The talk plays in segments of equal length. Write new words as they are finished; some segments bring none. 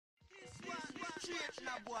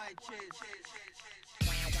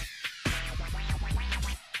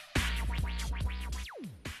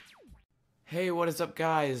Hey, what is up,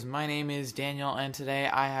 guys? My name is Daniel, and today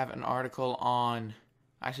I have an article on...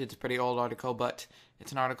 Actually, it's a pretty old article, but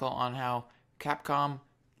it's an article on how Capcom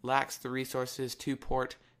lacks the resources to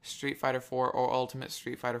port Street Fighter 4 or Ultimate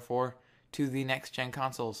Street Fighter 4 to the next-gen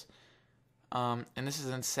consoles. And this is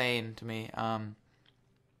insane to me.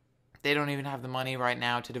 They don't even have the money right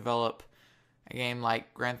now to develop a game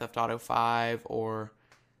like Grand Theft Auto 5 or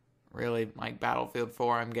really like Battlefield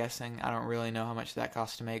 4, I'm guessing. I don't really know how much that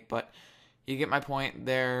costs to make, but you get my point.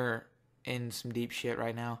 They're in some deep shit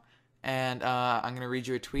right now. And I'm going to read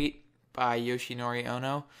you a tweet by Yoshinori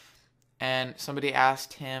Ono. And somebody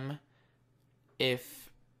asked him if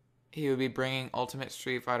he would be bringing Ultimate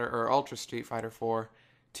Street Fighter or Ultra Street Fighter 4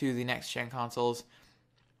 to the next-gen consoles.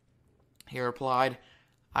 He replied,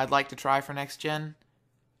 "I'd like to try for next-gen.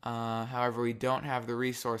 However, we don't have the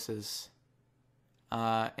resources."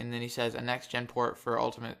 And then he says, a next-gen port for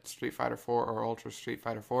Ultimate Street Fighter 4 or Ultra Street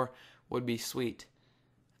Fighter 4 would be sweet.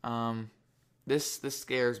 This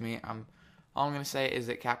scares me. All I'm going to say is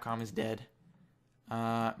that Capcom is dead.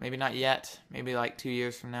 Maybe not yet. Maybe like 2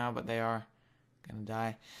 years from now, but they are going to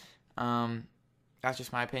die. That's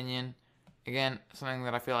just my opinion. Again, something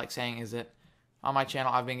that I feel like saying is that on my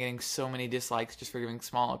channel, I've been getting so many dislikes just for giving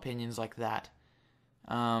small opinions like that.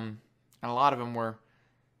 And a lot of them were,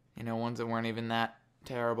 ones that weren't even that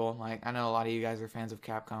terrible. Like, I know a lot of you guys are fans of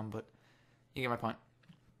Capcom, but you get my point.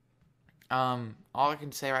 All I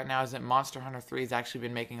can say right now is that Monster Hunter 3 has actually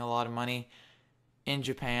been making a lot of money in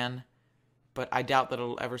Japan, but I doubt that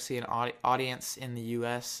it'll ever see an audience in the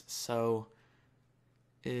US, so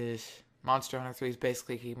Monster Hunter 3 is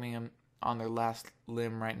basically keeping them on their last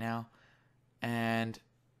limb right now, and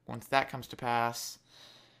once that comes to pass,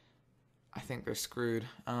 I think they're screwed.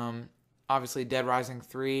 Obviously, Dead Rising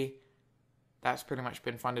 3, that's pretty much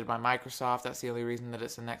been funded by Microsoft. That's the only reason that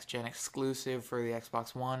it's a next-gen exclusive for the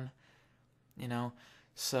Xbox One,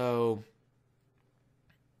 so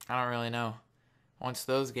I don't really know. Once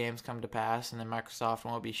those games come to pass, and then Microsoft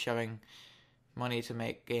won't be shoving money to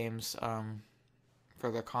make games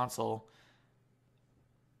for their console,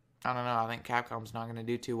 I don't know. I think Capcom's not going to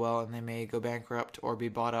do too well, and they may go bankrupt or be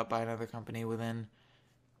bought up by another company within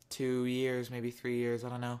 2 years, maybe 3 years. I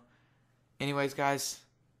don't know. Anyways, guys,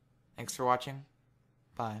 thanks for watching.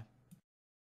 Bye.